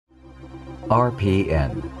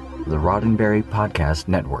RPN, the Roddenberry Podcast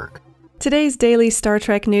Network. Today's daily Star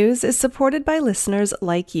Trek news is supported by listeners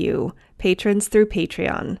like you, patrons through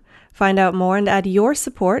Patreon. Find out more and add your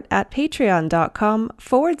support at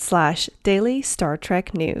patreon.com/daily Star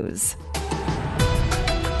Trek news.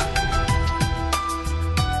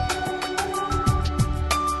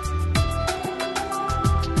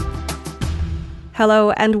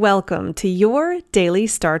 Hello and welcome to your daily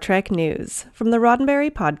Star Trek news from the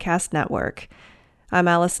Roddenberry Podcast Network. I'm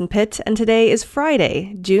Allison Pitt, and today is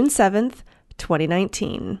Friday, June 7th,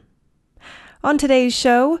 2019. On today's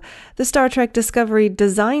show, the Star Trek Discovery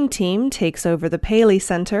design team takes over the Paley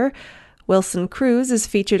Center, Wilson Cruz is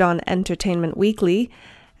featured on Entertainment Weekly,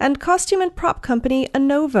 and costume and prop company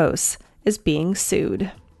Anovos is being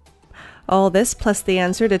sued. All this plus the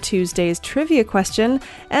answer to Tuesday's trivia question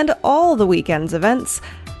and all the weekend's events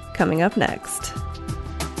coming up next.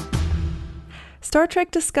 Star Trek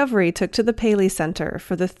Discovery took to the Paley Center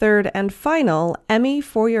for the third and final Emmy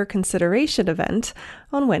For Your Consideration event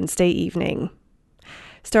on Wednesday evening.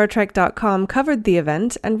 StarTrek.com covered the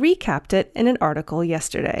event and recapped it in an article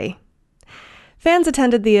yesterday. Fans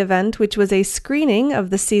attended the event, which was a screening of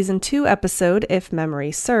the Season 2 episode If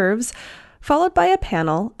Memory Serves, followed by a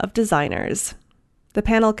panel of designers. The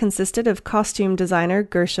panel consisted of costume designer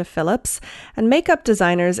Gersha Phillips and makeup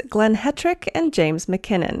designers Glenn Hetrick and James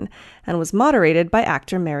McKinnon, and was moderated by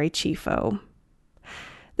actor Mary Chieffo.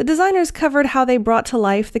 The designers covered how they brought to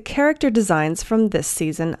life the character designs from this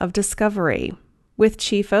season of Discovery. With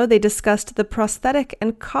Chieffo, they discussed the prosthetic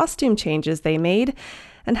and costume changes they made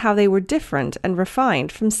and how they were different and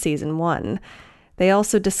refined from Season 1. They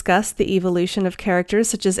also discussed the evolution of characters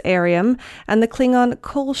such as Ariam and the Klingon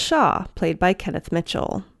Kol Shah, played by Kenneth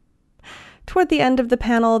Mitchell. Toward the end of the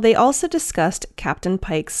panel, they also discussed Captain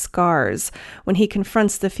Pike's scars, when he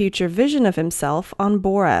confronts the future vision of himself on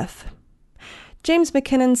Boreth. James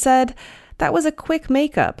McKinnon said, "That was a quick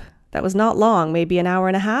makeup. That was not long, maybe an hour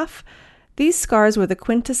and a half. These scars were the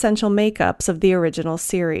quintessential makeups of the original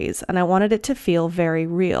series, and I wanted it to feel very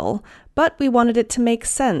real. But we wanted it to make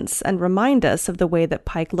sense and remind us of the way that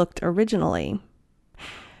Pike looked originally."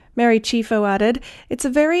 Mary Chieffo added, "It's a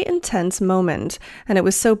very intense moment, and it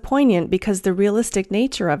was so poignant because the realistic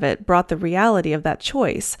nature of it brought the reality of that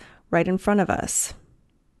choice right in front of us."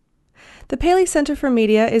 The Paley Center for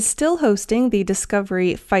Media is still hosting the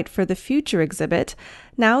Discovery Fight for the Future exhibit,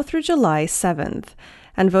 now through July 7th,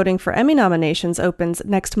 and voting for Emmy nominations opens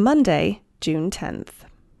next Monday, June 10th.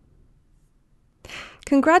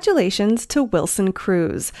 Congratulations to Wilson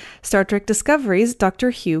Cruz, Star Trek Discovery's Dr.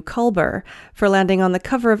 Hugh Culber, for landing on the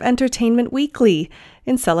cover of Entertainment Weekly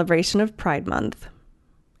in celebration of Pride Month.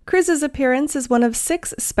 Cruz's appearance is one of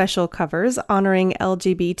 6 special covers honoring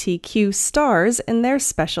LGBTQ stars in their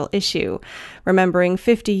special issue, remembering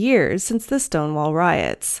 50 years since the Stonewall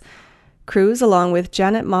riots. Cruz, along with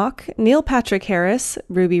Janet Mock, Neil Patrick Harris,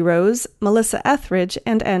 Ruby Rose, Melissa Etheridge,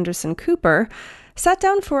 and Anderson Cooper, sat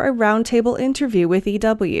down for a roundtable interview with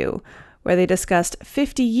EW, where they discussed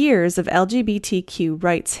 50 years of LGBTQ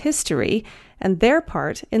rights history and their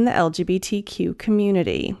part in the LGBTQ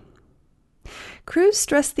community. Cruz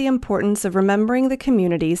stressed the importance of remembering the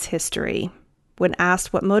community's history. When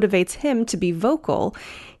asked what motivates him to be vocal,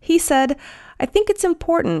 he said, "I think it's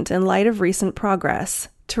important in light of recent progress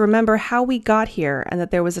to remember how we got here and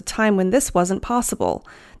that there was a time when this wasn't possible,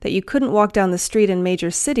 that you couldn't walk down the street in major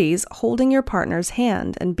cities holding your partner's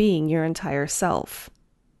hand and being your entire self."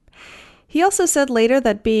 He also said later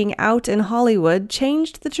that being out in Hollywood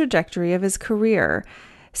changed the trajectory of his career,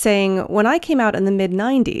 saying, "When I came out in the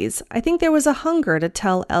mid-90s, I think there was a hunger to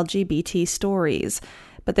tell LGBT stories,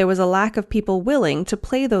 but there was a lack of people willing to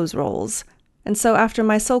play those roles. And so after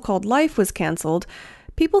my so-called life was canceled,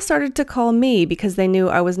 people started to call me because they knew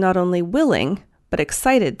I was not only willing, but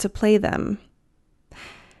excited to play them."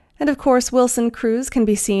 And of course, Wilson Cruz can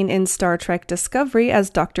be seen in Star Trek Discovery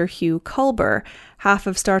as Dr. Hugh Culber, half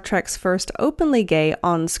of Star Trek's first openly gay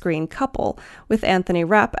on-screen couple, with Anthony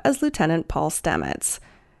Rapp as Lieutenant Paul Stamets.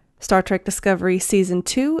 Star Trek Discovery Season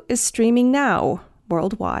 2 is streaming now,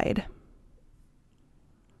 worldwide.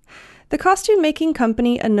 The costume-making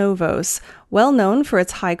company Anovos, well known for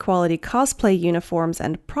its high-quality cosplay uniforms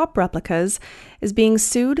and prop replicas, is being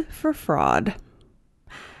sued for fraud.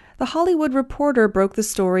 The Hollywood Reporter broke the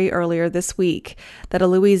story earlier this week that a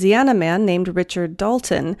Louisiana man named Richard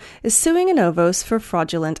Dalton is suing Anovos for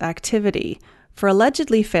fraudulent activity, for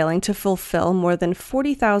allegedly failing to fulfill more than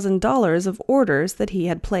 $40,000 of orders that he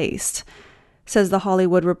had placed. Says the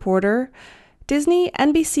Hollywood Reporter, Disney,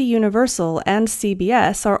 NBC Universal, and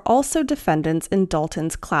CBS are also defendants in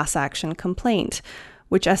Dalton's class action complaint,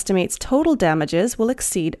 which estimates total damages will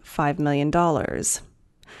exceed $5 million.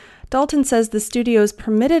 Dalton says the studios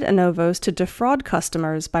permitted Anovos to defraud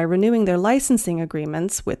customers by renewing their licensing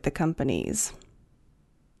agreements with the companies.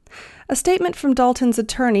 A statement from Dalton's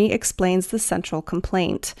attorney explains the central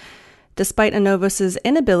complaint. Despite Anovos'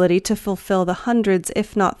 inability to fulfill the hundreds,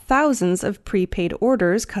 if not thousands, of prepaid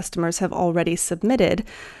orders customers have already submitted,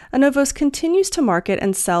 Anovos continues to market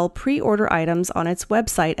and sell pre-order items on its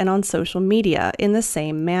website and on social media in the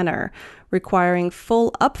same manner, requiring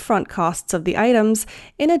full upfront costs of the items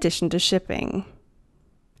in addition to shipping.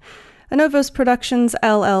 Anovos Productions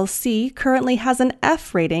LLC currently has an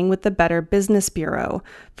F rating with the Better Business Bureau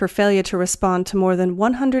for failure to respond to more than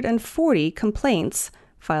 140 complaints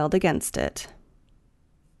filed against it.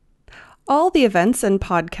 All the events and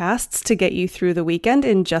podcasts to get you through the weekend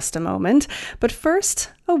in just a moment, but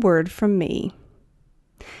first, a word from me.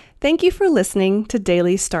 Thank you for listening to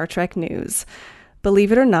Daily Star Trek News.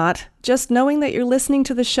 Believe it or not, just knowing that you're listening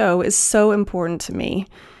to the show is so important to me.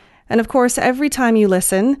 And of course, every time you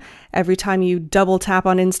listen, every time you double tap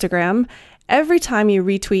on Instagram, every time you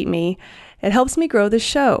retweet me, it helps me grow the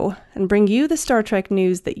show and bring you the Star Trek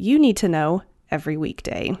news that you need to know every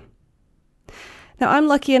weekday. Now, I'm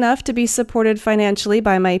lucky enough to be supported financially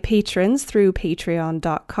by my patrons through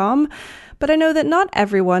patreon.com, but I know that not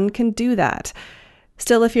everyone can do that.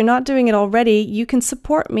 Still, if you're not doing it already, you can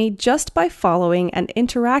support me just by following and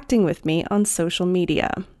interacting with me on social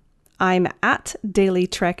media. I'm at Daily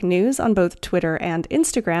Trek News on both Twitter and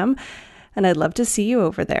Instagram, and I'd love to see you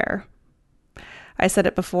over there. I said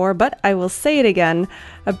it before, but I will say it again.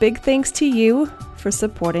 A big thanks to you for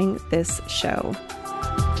supporting this show.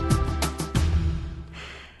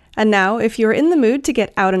 And now, if you're in the mood to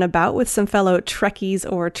get out and about with some fellow Trekkies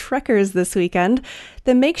or Trekkers this weekend,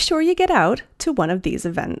 then make sure you get out to one of these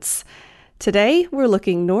events. Today, we're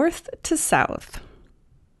looking north to south.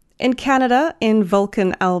 In Canada, in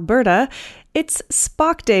Vulcan, Alberta, it's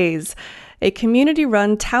Spock Days. A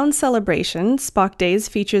community-run town celebration, Spock Days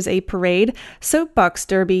features a parade, soapbox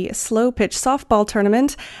derby, slow-pitch softball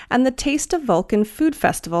tournament, and the Taste of Vulcan Food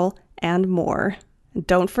Festival, and more. And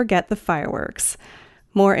don't forget the fireworks.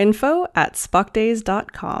 More info at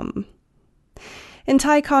spockdays.com. In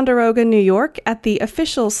Ticonderoga, New York, at the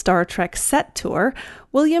official Star Trek set tour,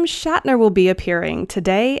 William Shatner will be appearing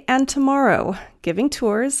today and tomorrow, giving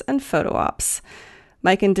tours and photo ops.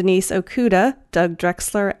 Mike and Denise Okuda, Doug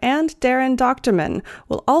Drexler, and Darren Doctorman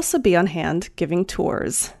will also be on hand giving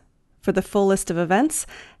tours. For the full list of events,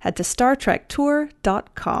 head to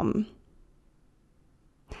StarTrekTour.com.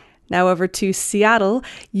 Now over to Seattle,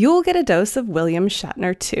 you'll get a dose of William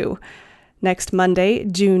Shatner too. Next Monday,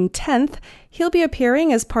 June 10th, he'll be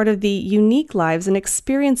appearing as part of the Unique Lives and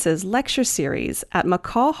Experiences lecture series at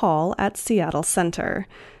McCaw Hall at Seattle Center.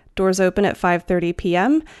 Doors open at 5:30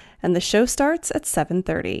 p.m., and the show starts at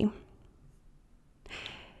 7:30.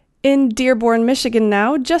 In Dearborn, Michigan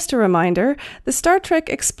now, just a reminder, the Star Trek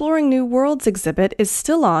Exploring New Worlds exhibit is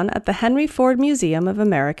still on at the Henry Ford Museum of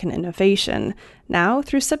American Innovation, now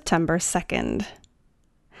through September 2nd.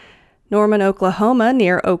 Norman, Oklahoma,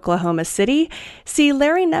 near Oklahoma City, see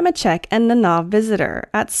Larry Nemeczek and Nana Visitor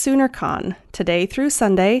at SoonerCon, today through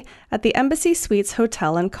Sunday, at the Embassy Suites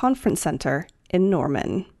Hotel and Conference Center in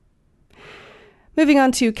Norman. Moving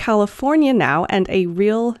on to California now, and a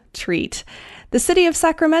real treat. The city of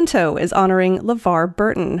Sacramento is honoring LeVar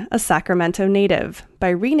Burton, a Sacramento native, by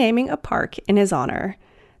renaming a park in his honor.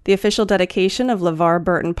 The official dedication of LeVar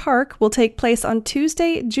Burton Park will take place on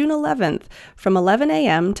Tuesday, June 11th, from 11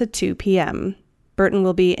 a.m. to 2 p.m. Burton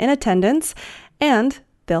will be in attendance, and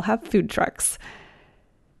they'll have food trucks.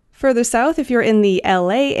 Further south, if you're in the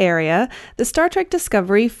LA area, the Star Trek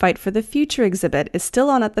Discovery Fight for the Future exhibit is still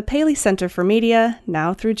on at the Paley Center for Media,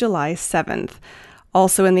 now through July 7th.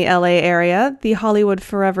 Also in the LA area, the Hollywood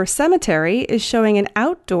Forever Cemetery is showing an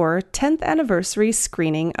outdoor 10th anniversary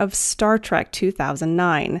screening of Star Trek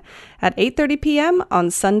 2009 at 8:30 p.m. on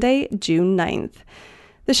Sunday, June 9th.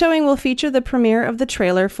 The showing will feature the premiere of the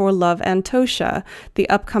trailer for Love, Antosha, the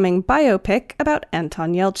upcoming biopic about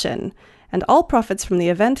Anton Yelchin, and all profits from the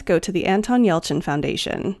event go to the Anton Yelchin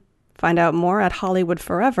Foundation. Find out more at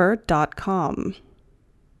HollywoodForever.com.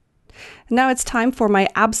 Now it's time for my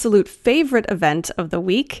absolute favorite event of the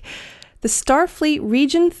week. The Starfleet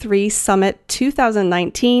Region 3 Summit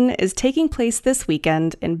 2019 is taking place this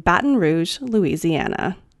weekend in Baton Rouge,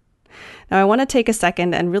 Louisiana. Now I want to take a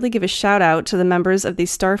second and really give a shout out to the members of the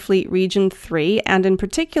Starfleet Region 3 and in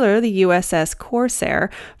particular the USS Corsair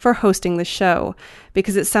for hosting the show,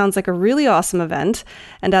 because it sounds like a really awesome event,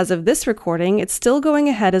 and as of this recording, it's still going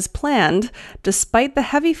ahead as planned, despite the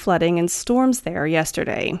heavy flooding and storms there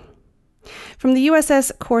yesterday. From the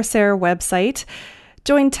USS Corsair website,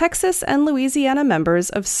 join Texas and Louisiana members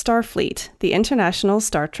of Starfleet, the International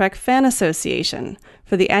Star Trek Fan Association,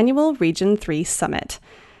 for the annual Region 3 Summit.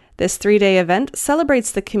 This 3-day event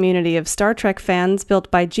celebrates the community of Star Trek fans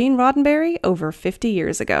built by Gene Roddenberry over 50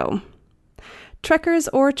 years ago. Trekkers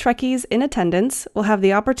or Trekkies in attendance will have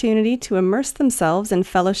the opportunity to immerse themselves in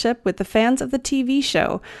fellowship with the fans of the TV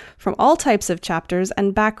show from all types of chapters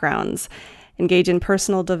and backgrounds, engage in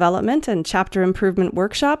personal development and chapter improvement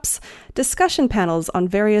workshops, discussion panels on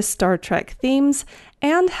various Star Trek themes,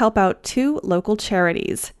 and help out 2 local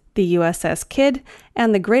charities, the USS Kidd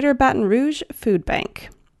and the Greater Baton Rouge Food Bank.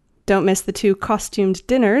 Don't miss the 2 costumed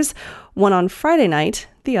dinners, one on Friday night,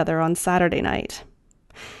 the other on Saturday night.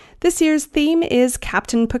 This year's theme is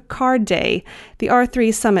Captain Picard Day. The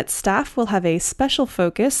R3 Summit staff will have a special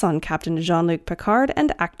focus on Captain Jean-Luc Picard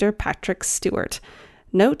and actor Patrick Stewart.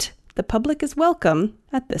 Note, the public is welcome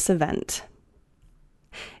at this event.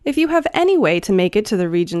 If you have any way to make it to the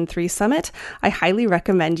Region 3 Summit, I highly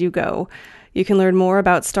recommend you go. You can learn more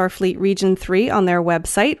about Starfleet Region 3 on their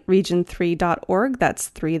website, region3.org, that's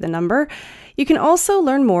 3 the number. You can also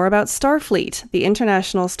learn more about Starfleet, the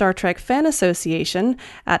International Star Trek Fan Association,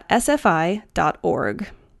 at sfi.org.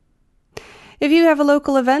 If you have a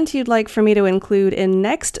local event you'd like for me to include in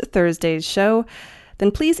next Thursday's show,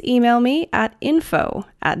 then please email me at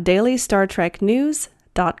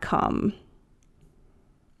info@dailystartreknews.com.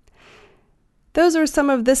 Those are some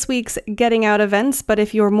of this week's Getting Out events, but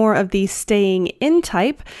if you're more of the staying in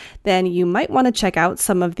type, then you might want to check out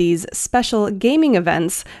some of these special gaming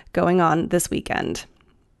events going on this weekend.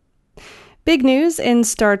 Big news in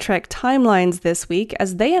Star Trek Timelines this week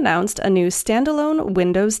as they announced a new standalone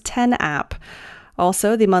Windows 10 app.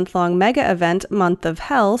 Also, the month-long mega event Month of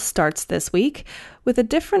Hell starts this week, with a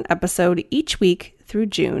different episode each week through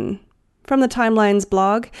June. From the Timelines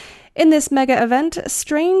blog, in this mega event,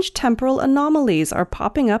 strange temporal anomalies are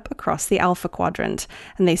popping up across the Alpha Quadrant,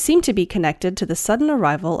 and they seem to be connected to the sudden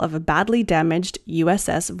arrival of a badly damaged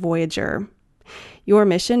USS Voyager. Your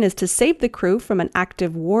mission is to save the crew from an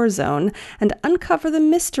active war zone and uncover the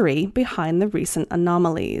mystery behind the recent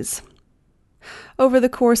anomalies. Over the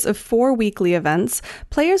course of 4 weekly events,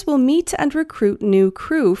 players will meet and recruit new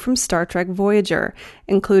crew from Star Trek Voyager,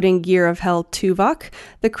 including Year of Hell Tuvok,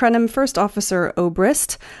 the Krenim First Officer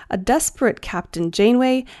Obrist, a desperate Captain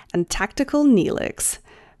Janeway, and Tactical Neelix.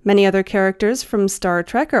 Many other characters from Star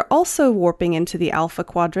Trek are also warping into the Alpha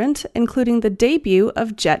Quadrant, including the debut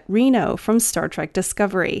of Jet Reno from Star Trek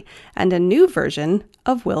Discovery, and a new version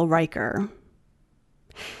of Will Riker.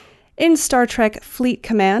 In Star Trek Fleet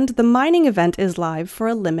Command, the mining event is live for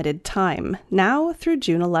a limited time, now through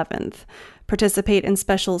June 11th. Participate in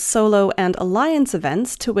special solo and alliance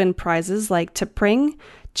events to win prizes like T'Pring,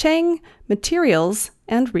 Chang, materials,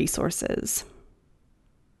 and resources.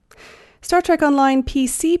 Star Trek Online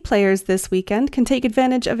PC players this weekend can take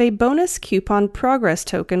advantage of a bonus coupon progress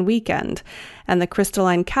token weekend, and the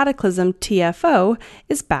Crystalline Cataclysm TFO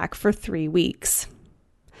is back for 3 weeks.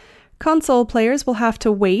 Console players will have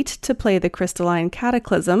to wait to play the Crystalline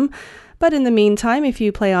Cataclysm, but in the meantime, if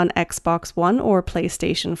you play on Xbox One or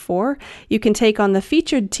PlayStation 4, you can take on the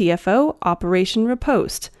featured TFO, Operation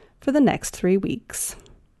Riposte, for the next 3 weeks.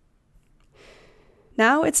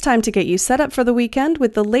 Now it's time to get you set up for the weekend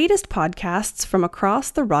with the latest podcasts from across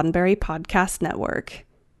the Roddenberry Podcast Network.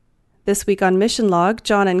 This week on Mission Log,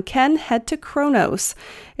 John and Ken head to Kronos.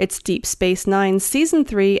 It's Deep Space Nine Season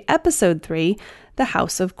 3, Episode 3, The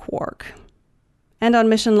House of Quark. And on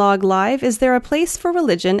Mission Log Live, is there a place for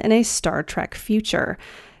religion in a Star Trek future?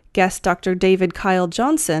 Guest Dr. David Kyle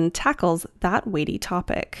Johnson tackles that weighty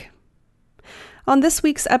topic. On this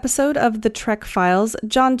week's episode of The Trek Files,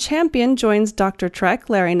 John Champion joins Dr. Trek,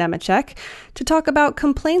 Larry Nemecek, to talk about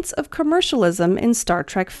complaints of commercialism in Star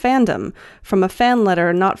Trek fandom, from a fan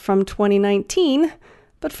letter not from 2019,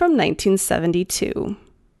 but from 1972.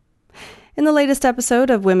 In the latest episode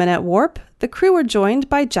of Women at Warp, the crew are joined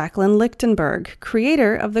by Jacqueline Lichtenberg,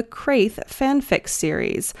 creator of the Craith fanfic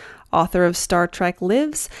series, author of Star Trek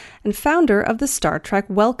Lives, and founder of the Star Trek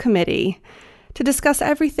Well Committee, to discuss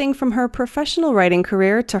everything from her professional writing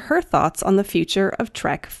career to her thoughts on the future of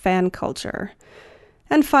Trek fan culture.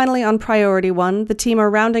 And finally, on Priority One, the team are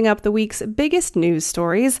rounding up the week's biggest news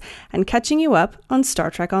stories and catching you up on Star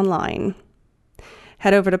Trek Online.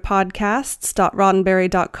 Head over to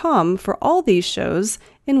podcasts.roddenberry.com for all these shows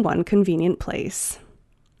in one convenient place.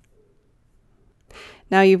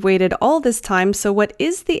 Now you've waited all this time, so what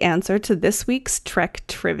is the answer to this week's Trek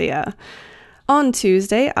trivia? On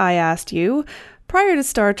Tuesday, I asked you, prior to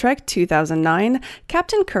Star Trek 2009,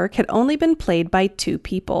 Captain Kirk had only been played by 2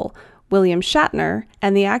 people. William Shatner,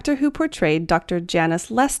 and the actor who portrayed Dr.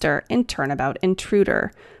 Janice Lester in Turnabout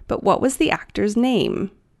Intruder. But what was the actor's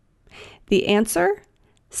name? The answer?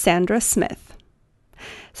 Sandra Smith.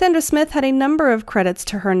 Sandra Smith had a number of credits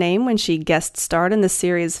to her name when she guest starred in the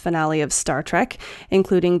series finale of Star Trek,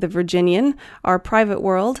 including The Virginian, Our Private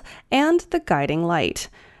World, and The Guiding Light.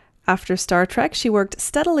 After Star Trek, she worked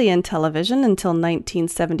steadily in television until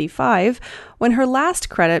 1975, when her last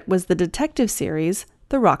credit was the detective series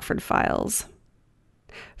The Rockford Files.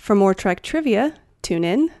 For more Trek trivia, tune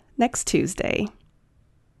in next Tuesday.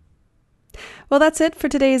 Well, that's it for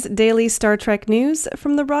today's daily Star Trek news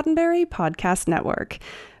from the Roddenberry Podcast Network.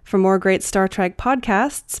 For more great Star Trek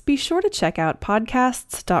podcasts, be sure to check out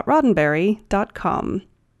podcasts.roddenberry.com.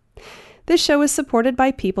 This show is supported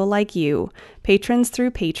by people like you, patrons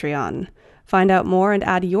through Patreon. Find out more and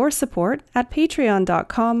add your support at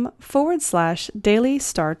patreon.com/daily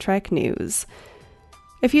Star Trek news.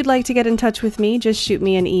 If you'd like to get in touch with me, just shoot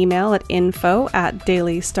me an email at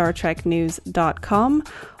info@dailystartreknews.com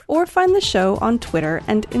or find the show on Twitter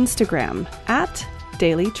and Instagram at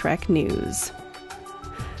Daily Trek News.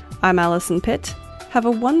 I'm Allison Pitt. Have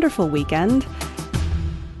a wonderful weekend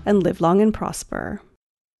and live long and prosper.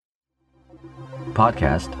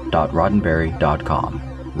 Podcast.roddenberry.com,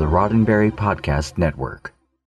 the Roddenberry Podcast Network.